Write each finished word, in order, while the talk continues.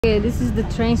Okay, this is the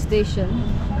train station.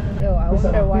 Yo, I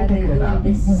wonder why they're doing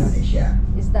this.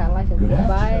 Is that like a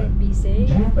goodbye, be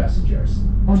safe? I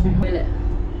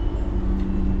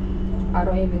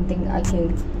don't even think I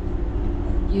can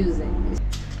use it.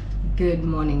 Good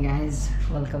morning, guys.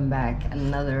 Welcome back.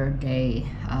 Another day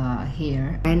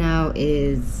here. Right now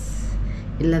is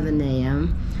 11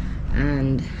 a.m.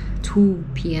 and 2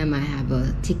 p.m. I have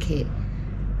a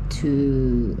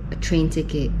train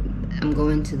ticket. I'm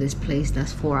going to this place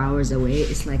that's 4 hours away.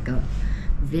 It's like a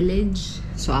village,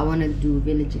 so I want to do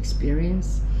village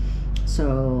experience.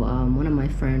 So one of my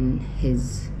friend,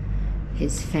 his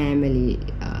family,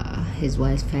 his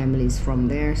wife's family is from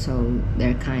there, so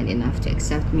they're kind enough to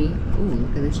accept me. Ooh,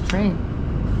 look at this train.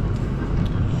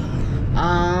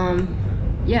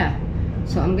 Yeah,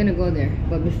 so I'm gonna go there,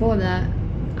 but before that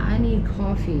I need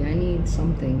coffee, I need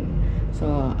something.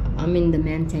 So I'm in the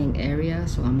Menteng area,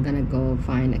 so I'm gonna go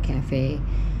find a cafe,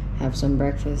 have some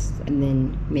breakfast, and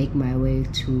then make my way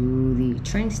to the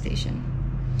train station.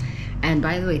 And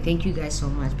by the way, thank you guys so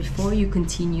much. Before you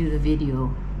continue the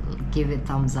video, give it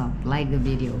thumbs up, like the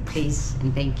video, please,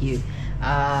 and thank you.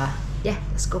 Yeah,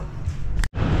 let's go.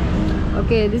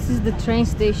 Okay, this is the train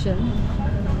station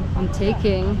I'm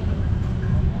taking.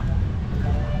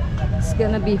 It's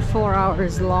gonna be 4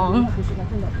 hours long,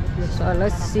 so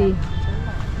let's see.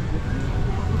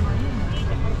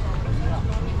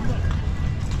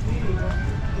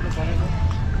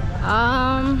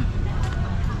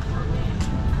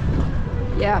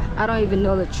 Yeah, I don't even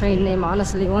know the train name,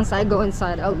 honestly. Once I go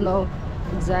inside, I'll know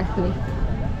exactly.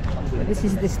 This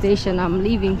is the station I'm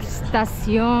leaving.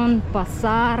 Stasiun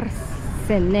Pasar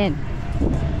Senen.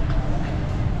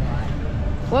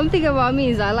 One thing about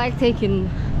me is I like taking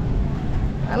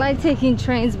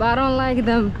trains, but I don't like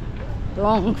them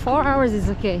long. 4 hours is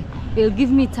okay. It'll give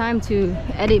me time to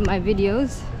edit my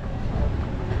videos.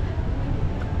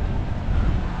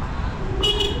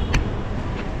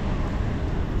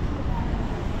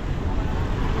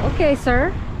 Okay,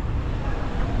 sir.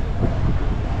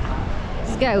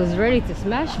 This guy was ready to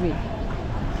smash me.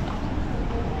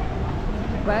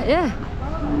 But yeah.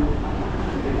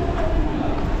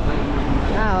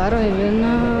 Now I don't even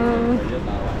know.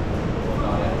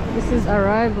 This is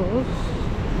arrivals.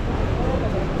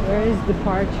 Where is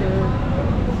departure?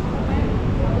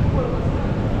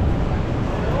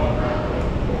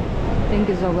 I think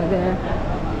it's over there.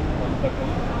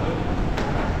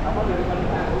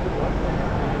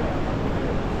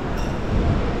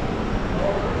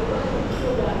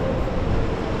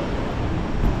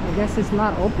 I guess it's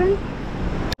not open.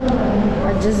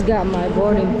 I just got my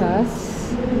boarding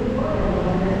pass.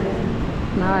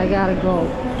 Now I gotta go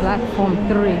platform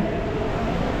 3.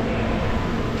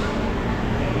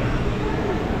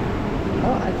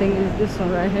 Oh, I think it's this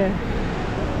one right here.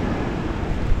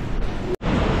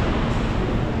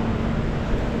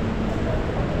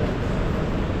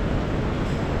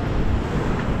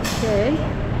 Okay.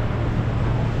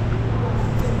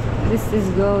 This is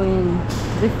going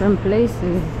different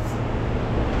places.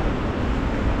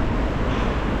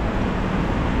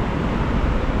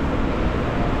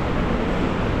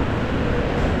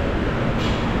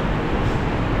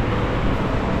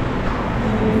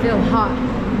 I feel hot.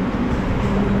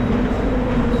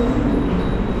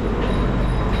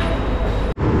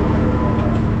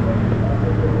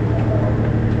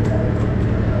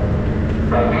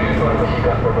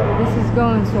 This is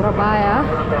going to Surabaya.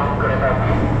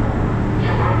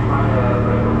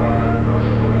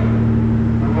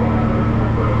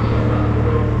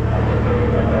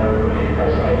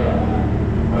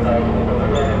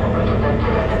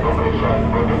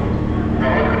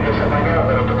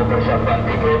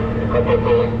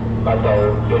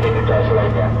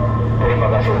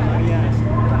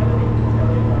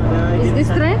 Is this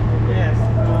train? Yes.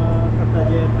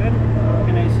 Train.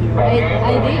 Can I see your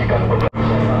ID?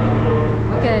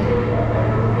 Okay.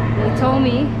 They told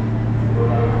me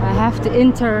I have to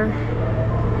enter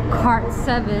cart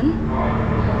 7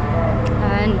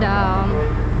 and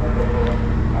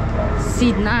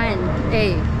seat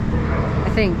 9A, I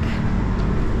think.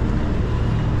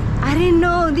 I didn't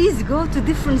know these go to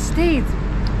different states.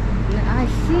 I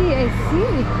see.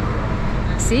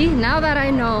 See, now that I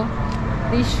know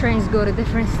these trains go to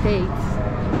different states,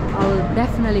 I will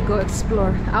definitely go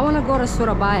explore. I want to go to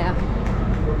Surabaya.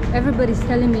 Everybody's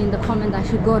telling me in the comment I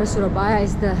should go to Surabaya.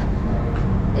 Is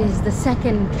the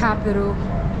second capital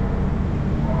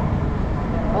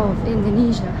of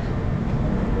Indonesia.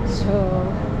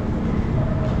 So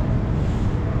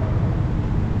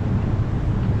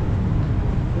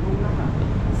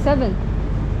 7.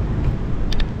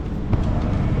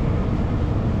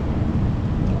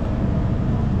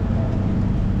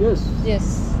 Yes. Yes,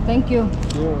 thank you.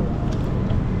 Sure.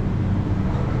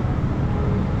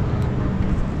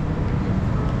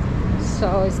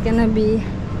 So it's gonna be,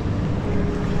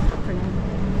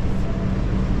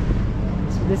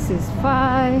 so this is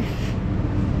 5.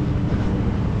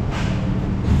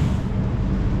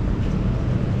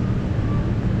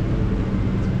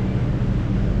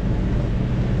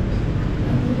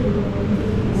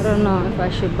 I don't know if I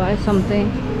should buy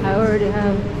something. I already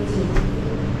have.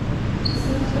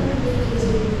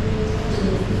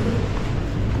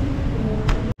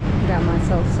 Got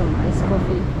myself some iced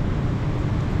coffee.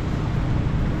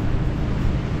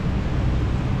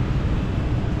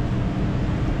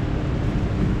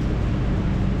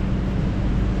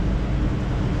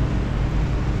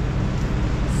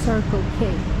 Circle K.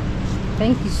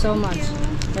 Thank you so much.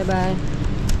 Bye bye.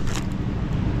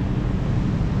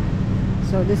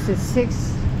 So this is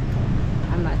 6.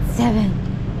 I'm at 7.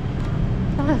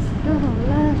 Let's go,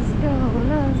 let's go,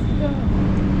 let's go.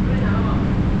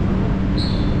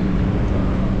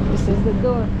 This is the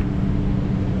door.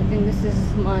 I think this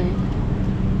is mine.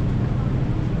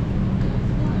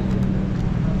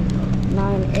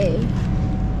 9A.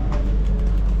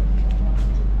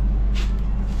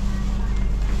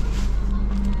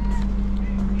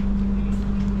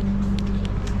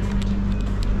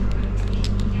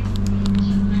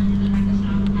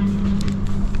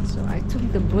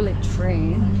 The bullet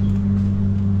train,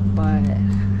 but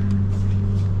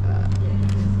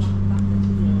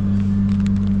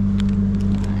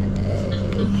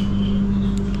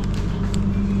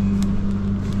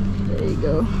there you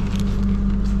go.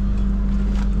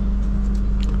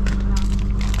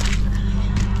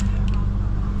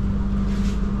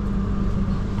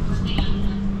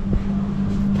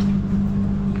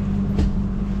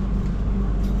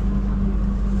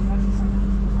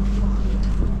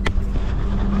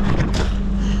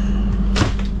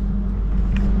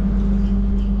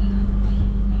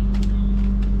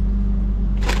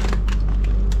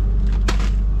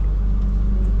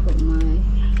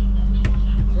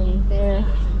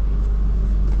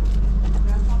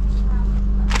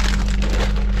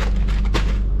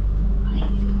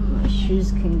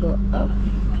 Can go up.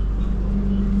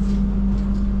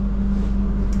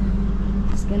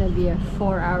 It's gonna be a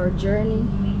 4-hour journey.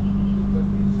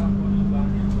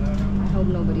 I hope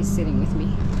nobody's sitting with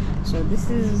me. So this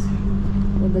is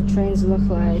what the trains look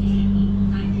like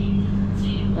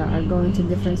that are going to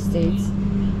different states.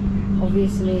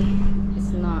 Obviously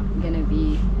it's not gonna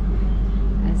be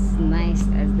as nice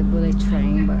as the bullet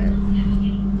train, but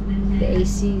the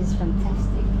AC is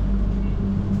fantastic.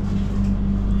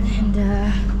 And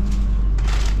the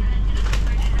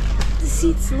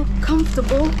seats look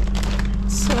comfortable.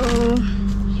 So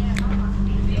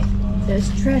there's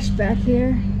trash back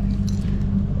here.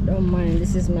 Don't mind,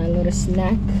 this is my little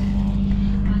snack.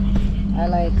 I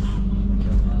like,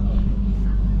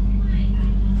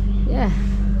 yeah.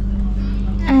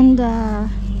 And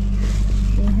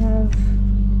they have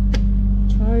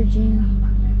charging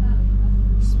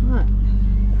spot.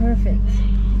 Perfect.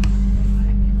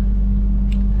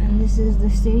 This is the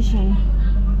station.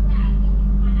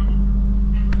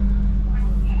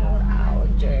 4-hour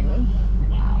journey.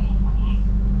 Wow.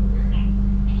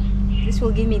 This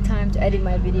will give me time to edit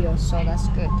my videos, so that's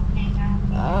good.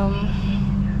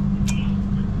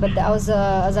 But as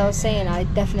I was saying, I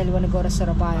definitely want to go to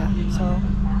Surabaya, so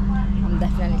I'm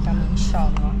definitely coming,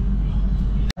 inshallah.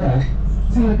 Okay,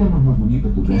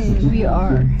 we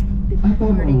are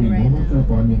departing right now.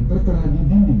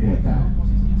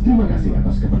 Terima kasih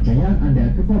atas kepercayaan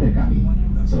Anda kepada kami.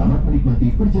 Selamat menikmati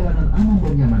perjalanan aman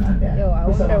dan nyaman Anda. Yo, I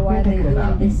wonder why they're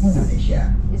doing this. Indonesia.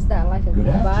 Is that like a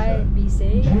goodbye? Be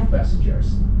safe? Dear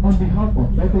passengers, on behalf of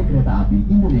PT Kereta Api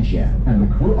Indonesia and the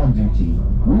crew on duty,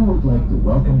 we would like to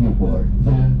welcome you aboard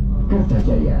the Kereta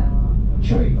Jaya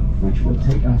train, which will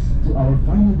take us to our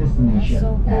final destination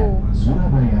so cool. at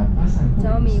Surabaya Pasar Turi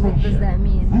Tell me, what does that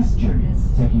mean? This journey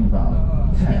taking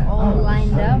about 10 They're all hours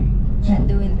lined up and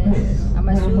doing this. I'm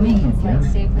assuming it's like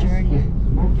safe journey.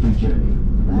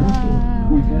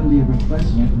 We kindly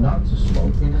request you not to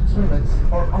smoke in the toilets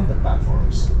or on the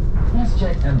platforms. Please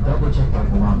check and double check your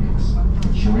belongings,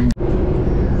 ensuring.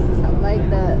 I like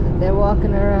that they're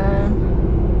walking around.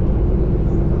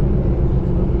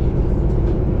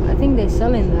 I think they're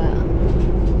selling that.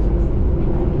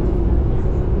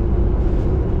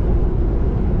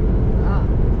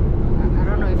 I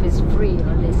don't know if it's free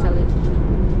or they sell it.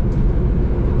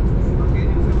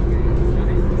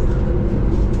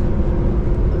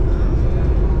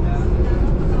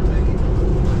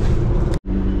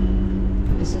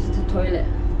 Toilet.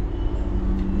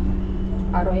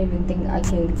 I don't even think I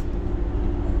can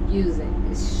use it.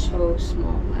 It's so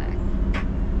small, like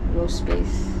no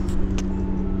space.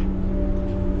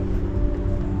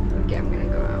 Okay, I'm gonna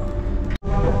go out.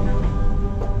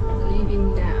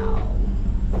 Leaving now.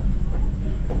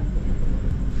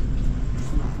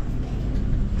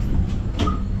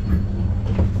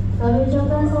 Kami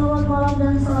ucapkan selamat malam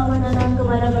dan selamat datang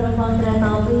kepada penumpang kereta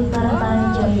api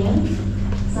Kereta Jaya.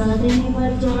 Saat ini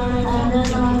perjalanan Anda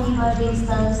telah tiba di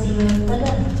stasiun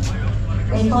Tegal.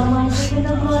 Informasi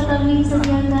pintu keluar kami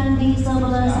disediakan di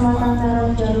sebelah selatan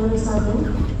peron jalur 1.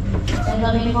 Dan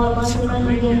kami informasikan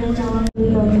bagian calon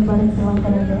kami pada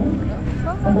selatan Anda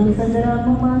untuk segera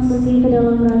memasuki ke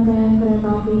dalam rangkaian kereta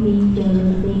api di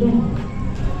jalur 3.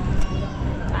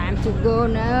 Time to go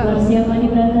now. Persiapan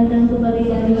diberangkatkan kembali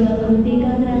dari jalur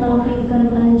 3 kereta api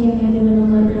Kereta Jaya dengan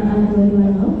nomor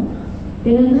A220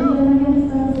 dengan tujuan ke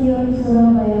stasiun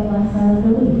Surabaya Pasar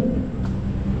Turi.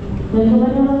 Dan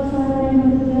kepada laksana yang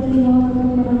bertugas di untuk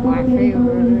menempuh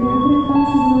kereta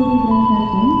sebelum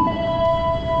diberangkatkan.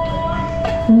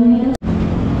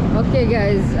 Okay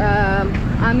guys,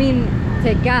 I'm in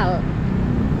Tegal,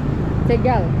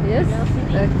 yes?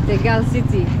 Tegal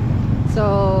City.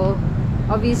 So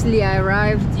obviously I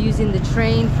arrived using the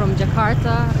train from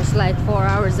Jakarta. It's like 4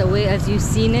 hours away, as you've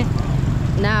seen it.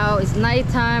 Now it's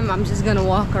nighttime. I'm just gonna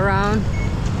walk around,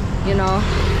 you know,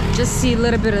 just see a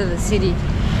little bit of the city.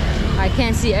 I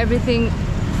can't see everything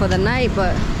for the night,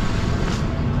 but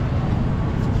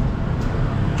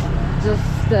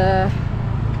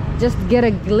just get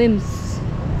a glimpse.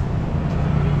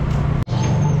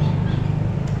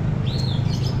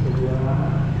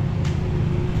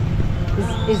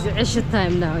 It's Isha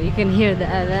time now. You can hear the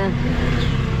adhan.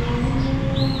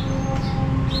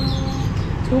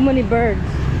 Too many birds.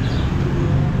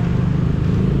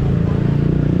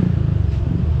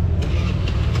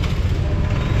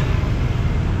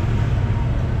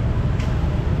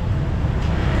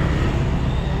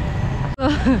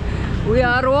 We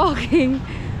are walking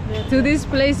to this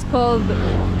place called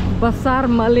Pasar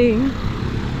Maling,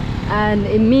 and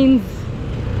it means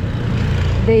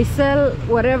they sell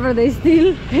whatever they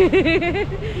steal.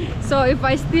 So if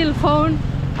I steal phone,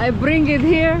 I bring it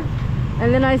here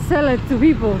and then I sell it to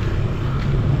people.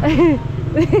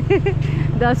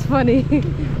 That's funny.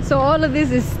 So all of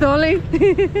this is stolen.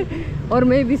 Or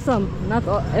maybe some, not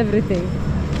all, everything.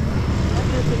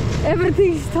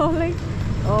 Everything is stolen.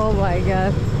 Oh my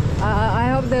god. I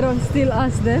hope they don't steal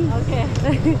us then. Okay.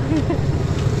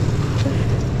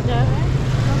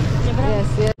 Yes,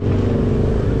 yes.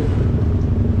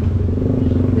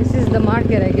 This is the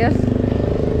market, I guess.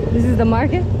 This is the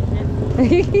market?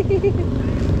 Yeah.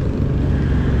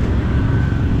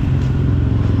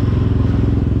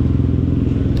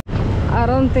 I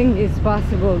don't think it's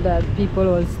possible that people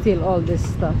will steal all this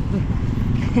stuff.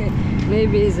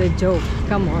 Maybe it's a joke.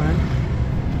 Come on.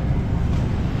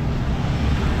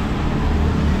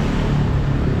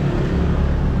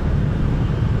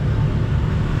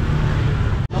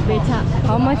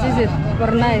 How much is it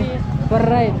per night? Per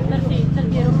ride?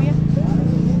 30 rupiah.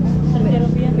 30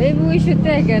 rupiah. Maybe we should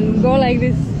take and go like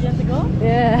this. You have to go?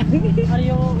 Yeah. Are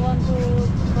you want to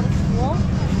first walk?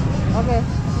 Okay.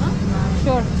 Huh?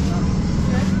 Sure.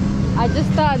 I just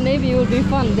thought maybe it would be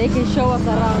fun. They can show us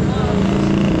around.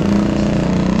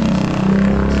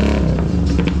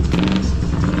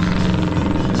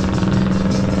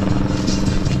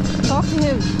 Talk to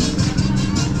him.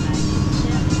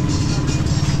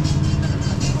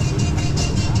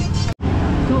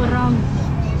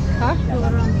 Huh? 2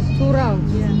 rounds. 2 rounds?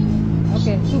 Yeah.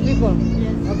 Okay, 2 people?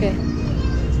 Yes. Okay.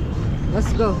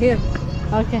 Let's go. Here.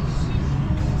 Okay.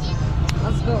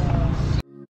 Let's go.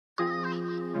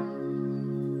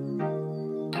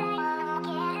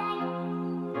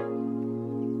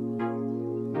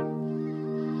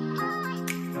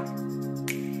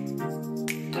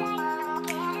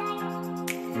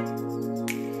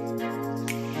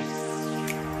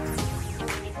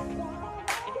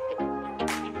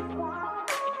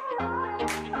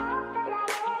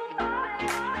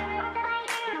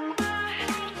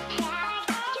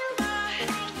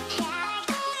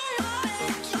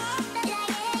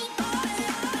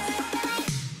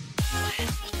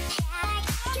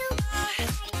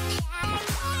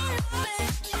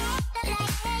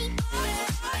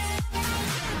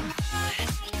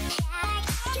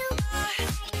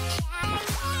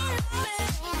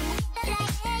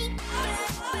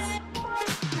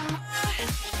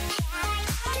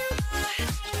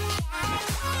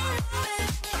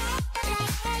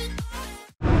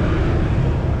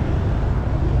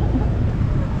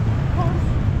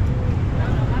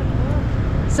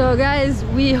 So guys,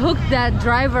 we hooked that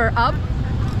driver up.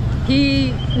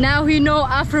 Now he know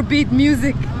Afrobeat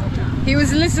music. He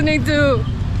was listening to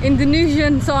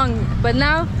Indonesian song, but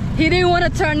now he didn't want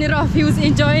to turn it off. He was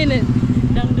enjoying it.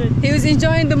 Dangdut. He was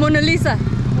enjoying the Mona Lisa.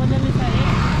 Mona Lisa,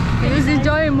 yeah. He was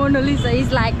enjoying Mona Lisa.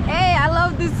 He's like, hey, I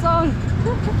love this song.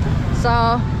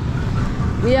 So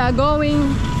we are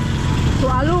going to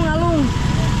Alung Alung.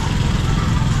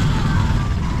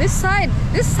 This side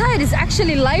is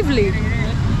actually lively.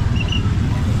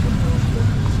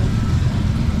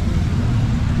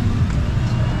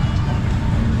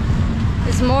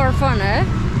 It's more fun, eh?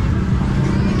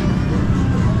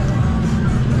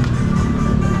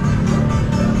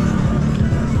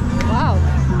 Wow.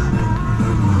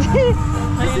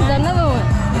 This is another one.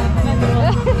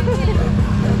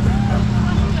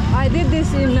 I did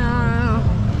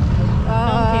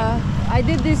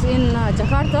this in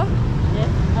Jakarta. Yeah.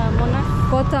 Monas.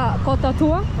 Kota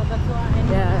Tua. Kota Tua.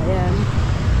 Yeah.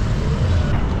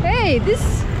 Hey,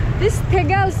 this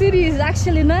Tegal city is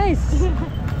actually nice.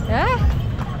 Yeah.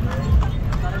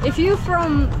 If you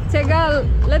from Tegal,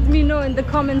 let me know in the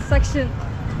comment section.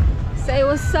 Say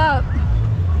what's up.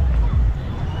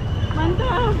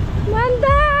 Mantap.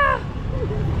 Mantap.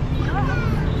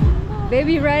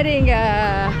 Baby writing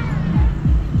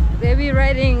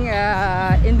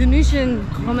Indonesian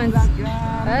comments.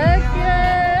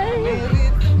 Okay.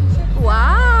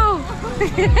 Wow.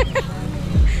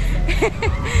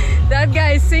 That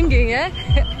guy is singing, eh?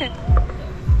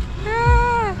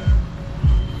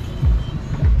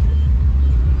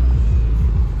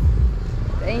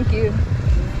 Thank you.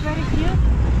 Very cute.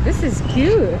 This is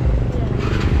cute.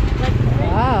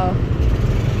 Wow.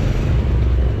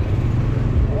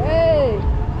 Hey,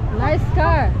 nice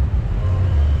car.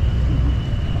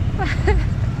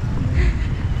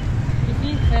 You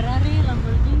see Ferrari,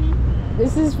 Lamborghini,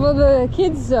 This is for the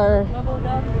kids or Bubble.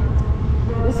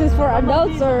 this is for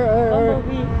adults or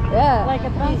Bumblebee. yeah. Like a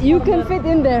transformer. You can fit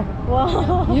in there.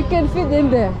 Wow. You can fit in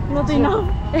there. Not enough.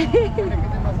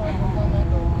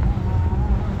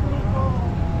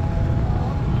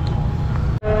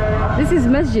 This is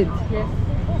masjid. Yes.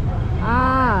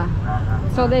 Ah,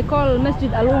 so they call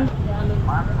Masjid Alung.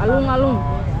 Alung Alung.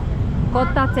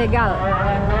 Kota Tegal.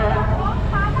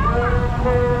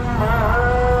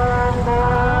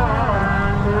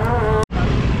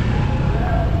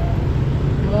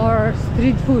 More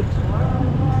street food.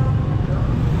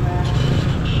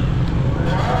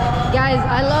 Guys,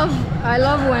 I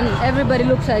love when everybody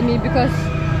looks at me because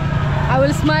I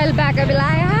will smile back. I'll be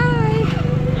like, hi.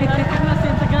 Very famous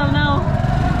in Tegal now.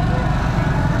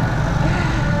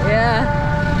 Yeah.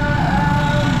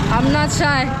 I'm not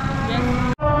shy.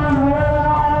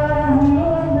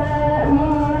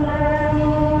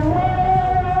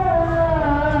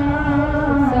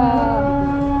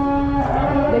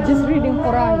 They're just reading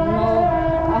Quran,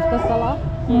 after Salah.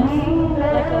 Yes.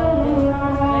 Like a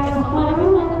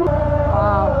Somali.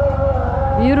 Wow.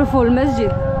 Beautiful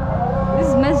masjid.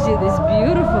 This masjid is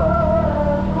beautiful.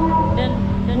 Then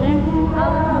the name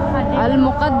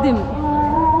Al-Muqaddim.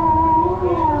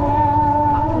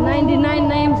 99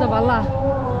 names of Allah.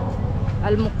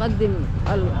 Al-Muqaddim,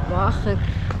 Al-Muakhir.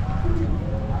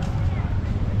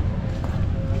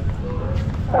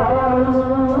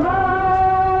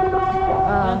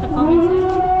 the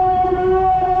comments.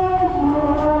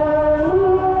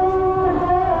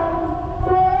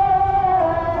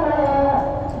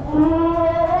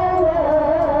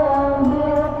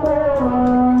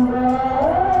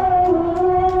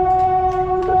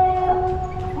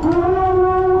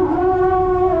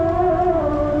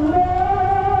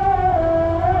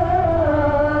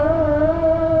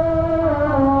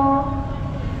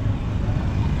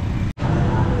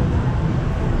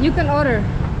 You can order.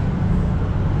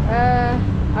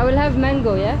 I will have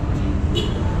mango, yeah?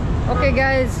 Okay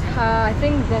guys, I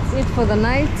think that's it for the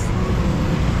night.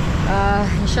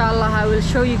 Inshallah, I will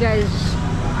show you guys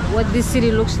what this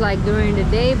city looks like during the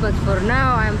day, but for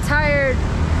now I'm tired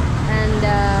and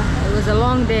it was a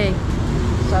long day.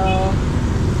 So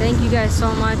thank you guys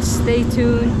so much. Stay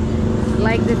tuned,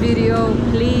 like the video,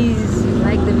 please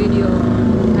like the video,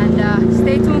 and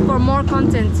stay tuned for more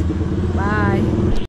content. Bye.